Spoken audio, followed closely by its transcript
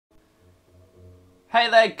Hey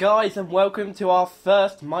there guys, and welcome to our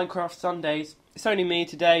first Minecraft Sundays. It's only me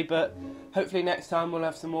today, but hopefully next time we'll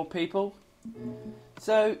have some more people.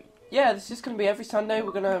 So yeah, this is just going to be every Sunday.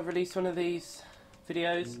 We're going to release one of these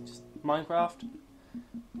videos, just Minecraft.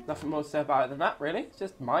 Nothing more to say about it than that really, it's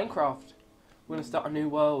just Minecraft. We're going to start a new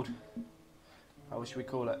world. What should we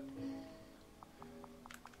call it?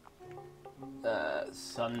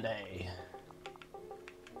 Sunday.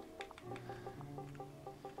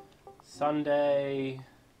 Sunday,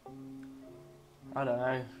 I don't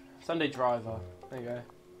know, Sunday Driver, there you go.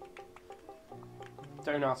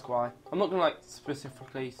 Don't ask why. I'm not going to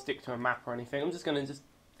specifically stick to a map or anything, I'm just going to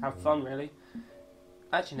have fun really.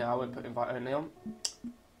 Actually no, I won't put invite only on.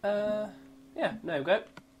 Yeah, there we go.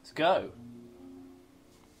 Let's go.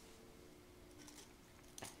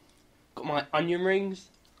 Got my onion rings.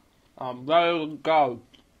 I'm ready to go.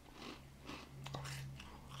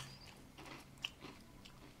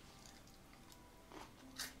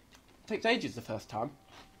 Takes ages the first time.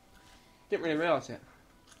 Didn't really realise it.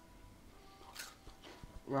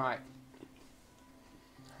 Right.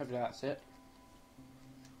 Hopefully that's it.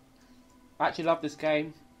 I actually love this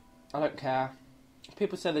game. I don't care.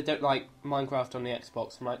 People say they don't like Minecraft on the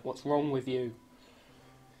Xbox. I'm like, what's wrong with you?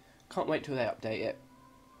 Can't wait till they update it.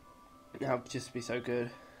 It'll just be so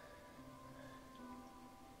good.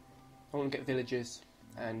 I want to get villages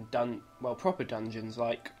and proper dungeons,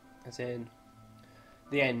 as in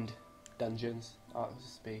the end dungeons. Oh, it'll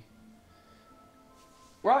just be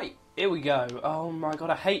right. Here we go. Oh my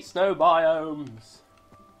god, I hate snow biomes.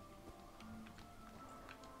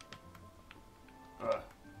 Ugh.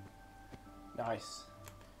 Nice.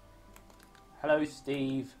 Hello,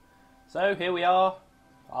 Steve. So here we are,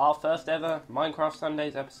 our first ever Minecraft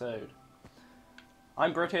Sundays episode.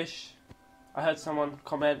 I'm British. I heard someone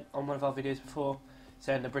comment on one of our videos before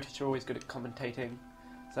saying the British are always good at commentating,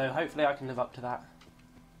 so hopefully I can live up to that.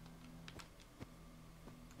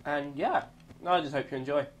 And yeah, I just hope you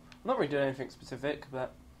enjoy. I'm not really doing anything specific,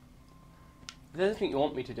 but if there's anything you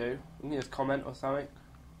want me to do, you can just comment or something.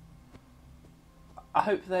 I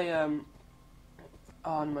hope they,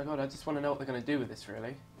 oh my god, I just want to know what they're going to do with this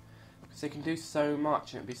really. Because they can do so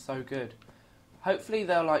much and it'd be so good. Hopefully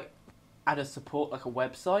they'll add a support, a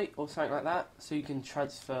website or something like that, so you can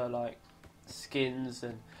transfer skins,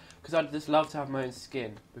 and because I'd just love to have my own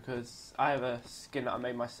skin, because I have a skin that I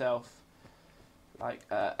made myself.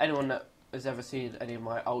 Anyone that has ever seen any of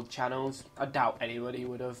my old channels, I doubt anybody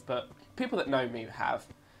would have, but people that know me have.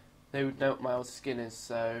 They would know what my old skin is,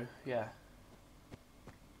 so yeah.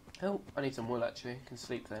 Oh, I need some wool actually, I can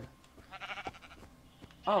sleep then.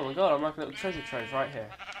 Oh my god, I'm like a little treasure trove right here.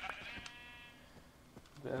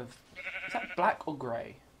 Is that black or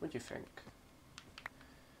grey? What do you think?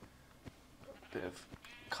 Bit of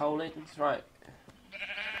coal in, right.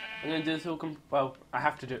 I'm going to do this all, well, I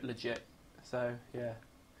have to do it legit, so yeah.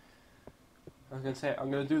 I was going to say, I'm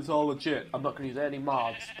going to do this all legit, I'm not going to use any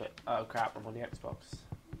mods, but oh crap, I'm on the Xbox.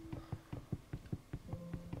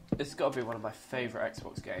 This has got to be one of my favourite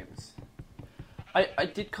Xbox games. I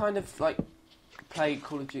did kind of play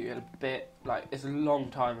Call of Duty a bit, it's a long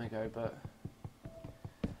time ago, but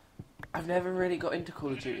I've never really got into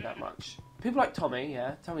Call of Duty that much. People like Tommy,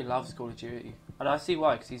 yeah, Tommy loves Call of Duty, and I see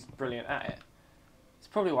why, because he's brilliant at it. It's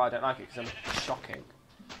probably why I don't like it, because I'm shocking.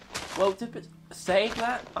 Well, saying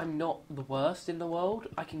that, I'm not the worst in the world.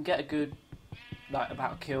 I can get a good,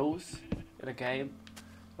 about kills in a game.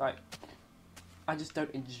 I just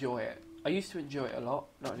don't enjoy it. I used to enjoy it a lot,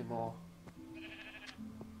 not anymore.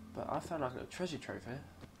 But I found a little treasure trove here.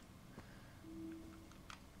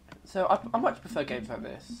 So, I much prefer games like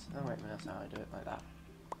this. Oh wait a minute, that's how I do it, like that.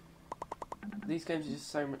 These games are just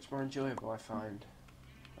so much more enjoyable, I find.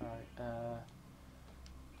 Right,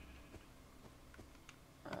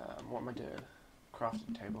 what am I doing?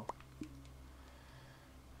 Crafting table.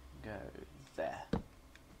 Go there.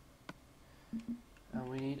 And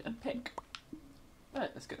we need a pick. Right,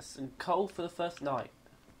 let's get some coal for the first night.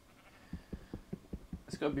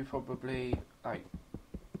 It's going to be probably, one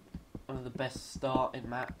of the best starting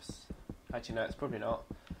maps. Actually, no, it's probably not.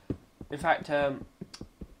 In fact,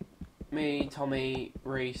 me, Tommy,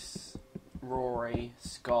 Reese, Rory,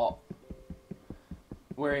 Scott,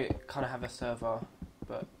 we kind of have a server,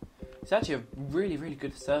 but it's actually a really, really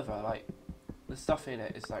good server. The stuff in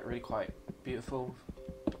it is, really quite beautiful.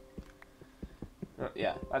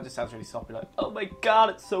 Yeah, that just sounds really soppy, oh my god,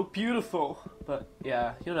 it's so beautiful! But,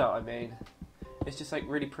 yeah, you know what I mean. It's just,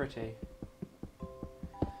 really pretty.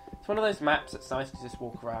 It's one of those maps that's nice to just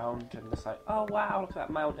walk around and just oh wow, look at that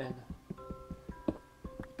mountain.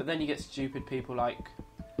 But then you get stupid people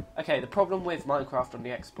okay, the problem with Minecraft on the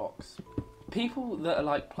Xbox, people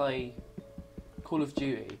that play Call of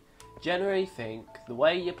Duty, generally think the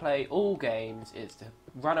way you play all games is to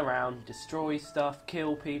run around, destroy stuff,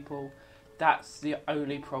 kill people. That's the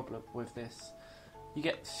only problem with this. You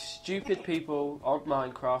get stupid people on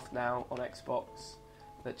Minecraft now on Xbox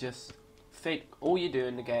that just think all you do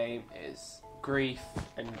in the game is grief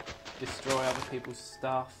and destroy other people's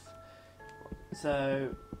stuff.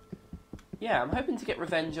 So, yeah, I'm hoping to get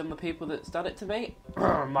revenge on the people that's done it to me.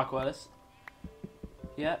 Michael Ellis.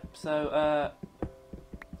 Yep, so,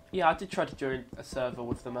 yeah, I did try to join a server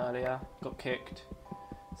with them earlier. Got kicked.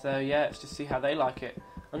 So, yeah, let's just see how they like it.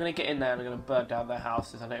 I'm going to get in there and I'm going to burn down their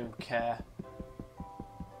houses. I don't even care.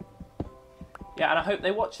 Yeah, and I hope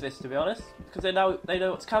they watch this, to be honest. Because they know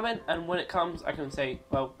what's coming. And when it comes, I can say,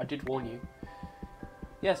 well, I did warn you.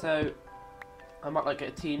 Yeah, so I might like get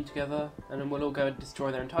a team together. And then we'll all go and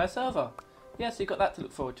destroy their entire server. Yeah, so you've got that to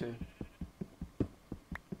look forward to.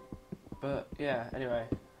 But, yeah, anyway.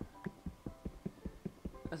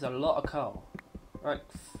 There's a lot of coal. Like,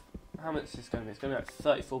 how much is this going to be? It's going to be like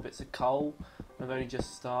 34 bits of coal. I've only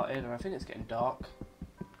just started, and I think it's getting dark.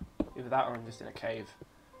 Either that or I'm just in a cave.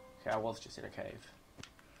 Okay, I was just in a cave.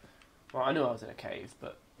 Well, I knew I was in a cave,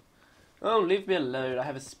 but... Oh, leave me alone. I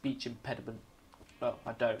have a speech impediment. Well,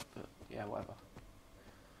 I don't, but yeah, whatever.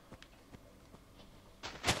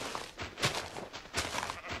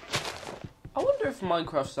 I wonder if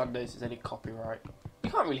Minecraft Sundays has any copyright. You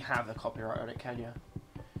can't really have a copyright on it, can you?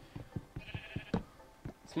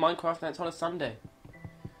 It's Minecraft and it's on a Sunday.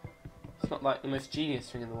 It's not like the most genius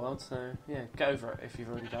thing in the world, so yeah, get over it if you've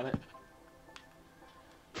already done it.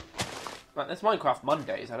 Like, there's Minecraft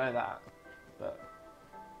Mondays, I know that, but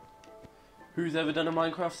who's ever done a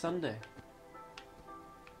Minecraft Sunday?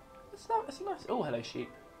 It's a nice... Oh, hello, sheep.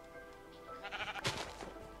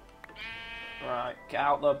 Right, get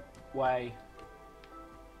out the way.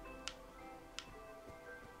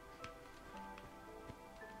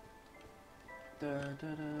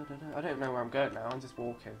 I don't know where I'm going now, I'm just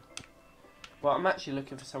walking. Well, I'm actually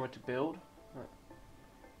looking for somewhere to build. Right.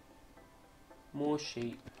 More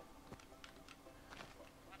sheep.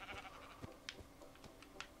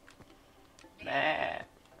 There.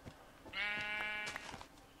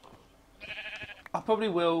 I probably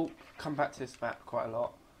will come back to this map quite a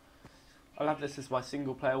lot. I'll have this as my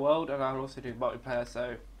single player world, and I'll also do multiplayer,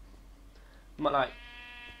 so I might like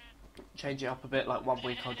change it up a bit. Like 1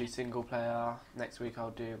 week I'll do single player, next week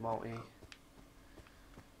I'll do multi.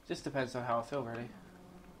 Just depends on how I feel, really.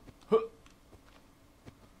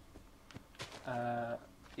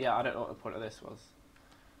 Yeah, I don't know what the point of this was.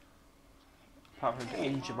 Apart from to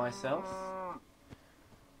injure myself.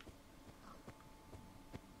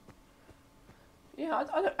 Yeah,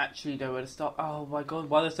 I don't actually know where to start. Oh my god,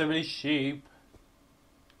 why are there so many sheep?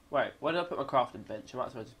 Wait, where did I put my crafting bench? I might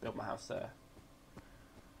as well just build my house there.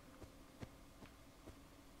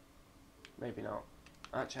 Maybe not.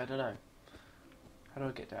 Actually, I don't know. How do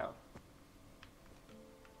I get down?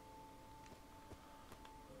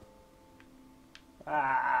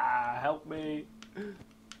 Ah, help me.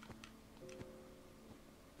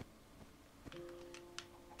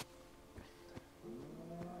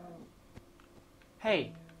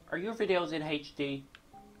 Hey, are your videos in HD?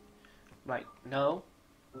 Like, no.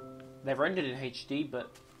 They're rendered in HD,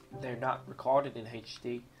 but they're not recorded in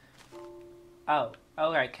HD. Oh,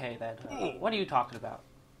 okay then. What are you talking about?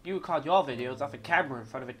 You record your videos off a camera in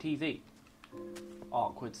front of a TV.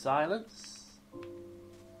 Awkward silence.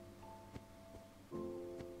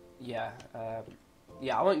 Yeah,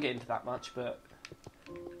 yeah, I won't get into that much, but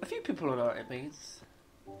a few people will know what it means.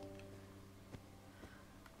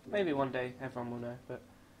 Maybe one day everyone will know, but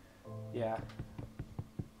yeah.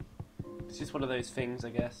 It's just one of those things, I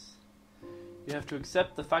guess. You have to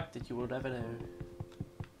accept the fact that you will never know.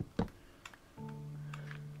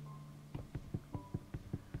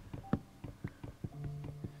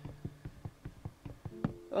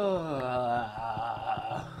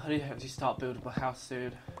 I need to actually start building my house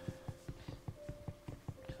soon.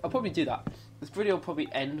 I'll probably do that. This video will probably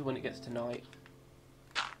end when it gets to night.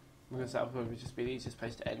 Because that will probably just be the easiest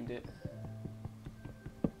place to end it.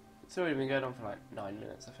 It's already been going on for like 9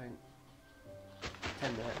 minutes, I think.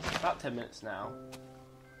 10 minutes. About 10 minutes now.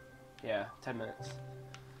 Yeah, 10 minutes.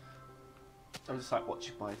 I'm just like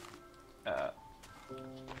watching my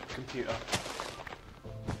computer.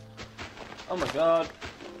 Oh my god.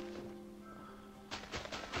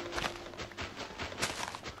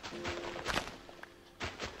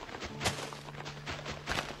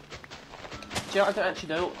 Yeah, I don't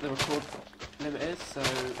actually know what the record limit is, so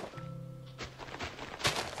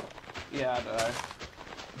yeah, I don't know.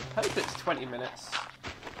 I hope it's 20 minutes.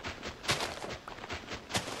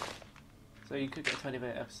 So you could get a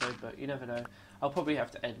 20-minute episode, but you never know. I'll probably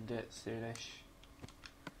have to end it soonish.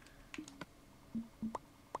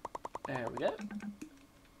 There we go.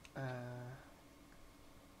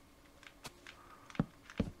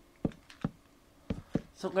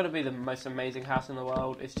 It's not going to be the most amazing house in the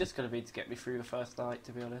world. It's just going to be to get me through the first night,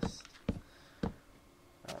 to be honest.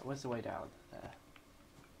 Where's the way down? There.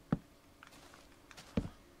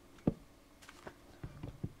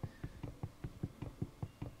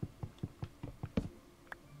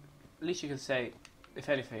 At least you can say, if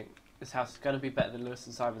anything, this house is going to be better than Lewis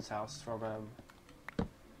and Simon's house from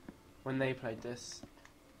when they played this.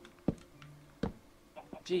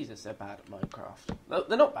 Jesus, they're bad at Minecraft.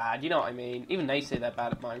 They're not bad, you know what I mean. Even they say they're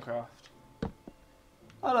bad at Minecraft.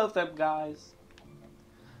 I love them guys.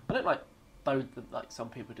 I don't like both them like some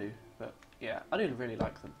people do, but yeah, I do really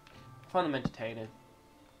like them. I find them entertaining.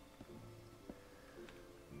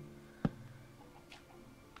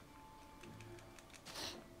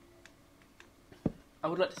 I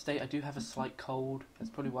would like to state I do have a slight cold. That's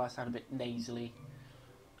probably why I sound a bit nasally.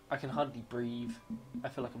 I can hardly breathe. I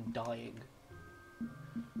feel like I'm dying.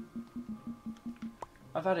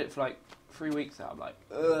 I've had it for like 3 weeks now. I'm like,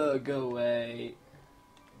 ugh, go away.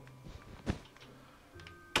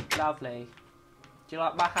 Lovely. Do you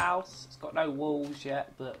like my house? It's got no walls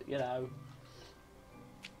yet, but you know.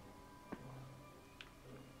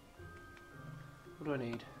 What do I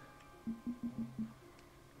need?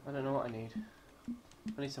 I don't know what I need.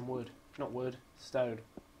 I need some wood. Not wood, stone.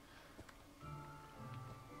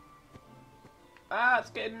 Ah, it's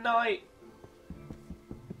getting night.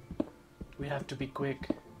 We have to be quick.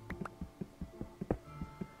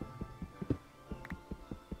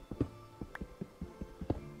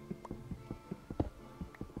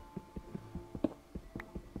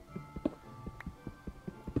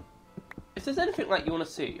 If there's anything like you want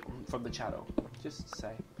to see from the channel, just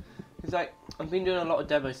say. It's like, I've been doing a lot of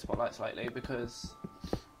demo spotlights lately because,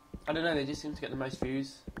 I don't know, they just seem to get the most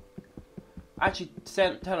views. Actually,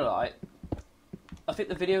 tell a lie, I think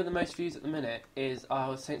the video with the most views at the minute is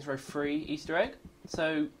our Saints Row 3 Easter egg.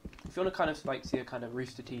 So, if you want to kind of like see a kind of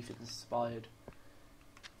Rooster Teeth inspired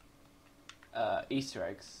Easter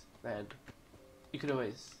eggs, then you could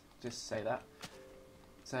always just say that.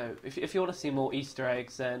 So, if you want to see more Easter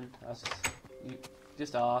eggs, then you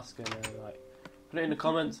just ask and like put it in the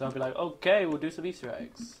comments, and I'll be like, okay, we'll do some Easter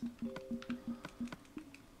eggs.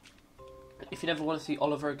 If you never want to see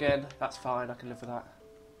Oliver again, that's fine, I can live with that.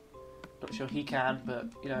 Not sure he can, but,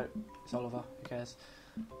 you know, it's Oliver, who cares.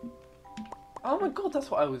 Oh my god,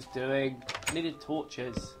 that's what I was doing. I needed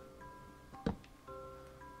torches.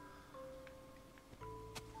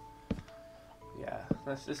 Yeah,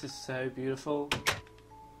 this is so beautiful.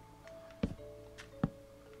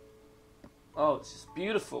 Oh, it's just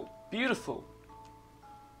beautiful, beautiful.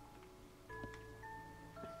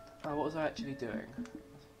 Oh, what was I actually doing?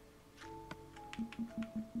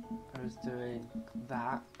 I was doing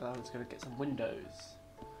that, and I was going to get some windows.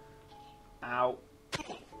 Ow.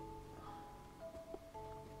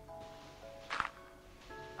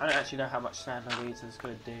 I don't actually know how much sand I need, so I'm just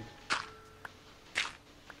going to dig.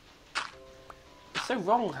 It's so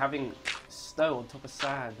wrong having snow on top of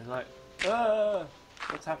sand. It's like,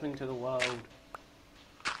 what's happening to the world?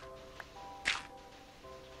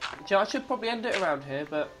 You know, I should probably end it around here,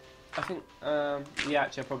 but I think, yeah,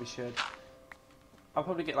 actually I probably should. I'll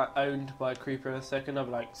probably get like owned by a creeper in a second. I'll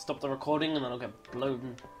be like, stop the recording, and then I'll get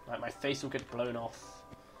blown. Like my face will get blown off.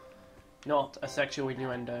 Not a sexual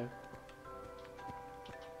innuendo.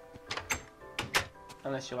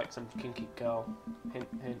 Unless you're like some kinky girl. Hint,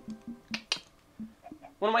 hint.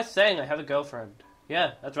 What am I saying? I have a girlfriend.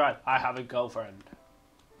 Yeah, that's right. I have a girlfriend.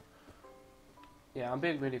 Yeah, I'm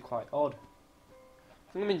being really quite odd.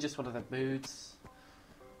 I think I'm in just one of the moods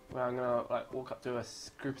where I'm gonna like walk up to a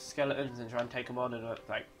group of skeletons and try and take them on, and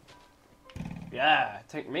like, yeah,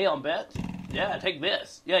 take me on, bitch. Yeah, take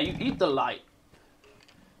this. Yeah, you eat the light.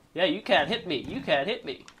 Yeah, you can't hit me. You can't hit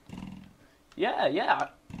me. Yeah,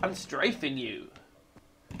 I'm strafing you.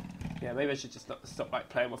 Yeah, maybe I should just stop like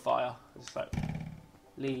playing with fire. Just like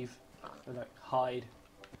leave and like hide.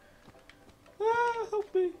 Ah,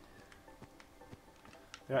 help me.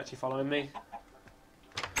 They're actually following me.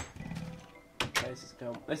 Okay,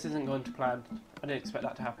 this isn't going to plan. I didn't expect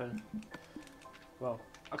that to happen. Well,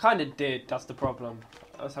 I kind of did. That's the problem.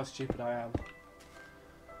 That's how stupid I am.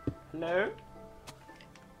 Hello?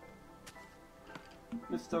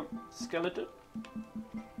 Mr. Skeleton?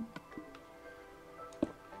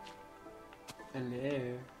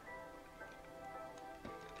 Hello?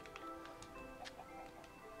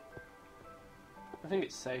 I think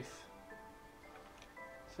it's safe.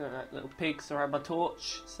 So like little pigs around my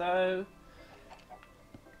torch, so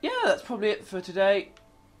yeah, that's probably it for today.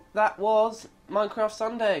 That was Minecraft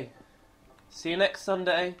Sunday. See you next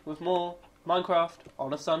Sunday with more Minecraft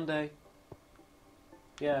on a Sunday.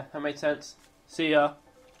 Yeah, that made sense. See ya.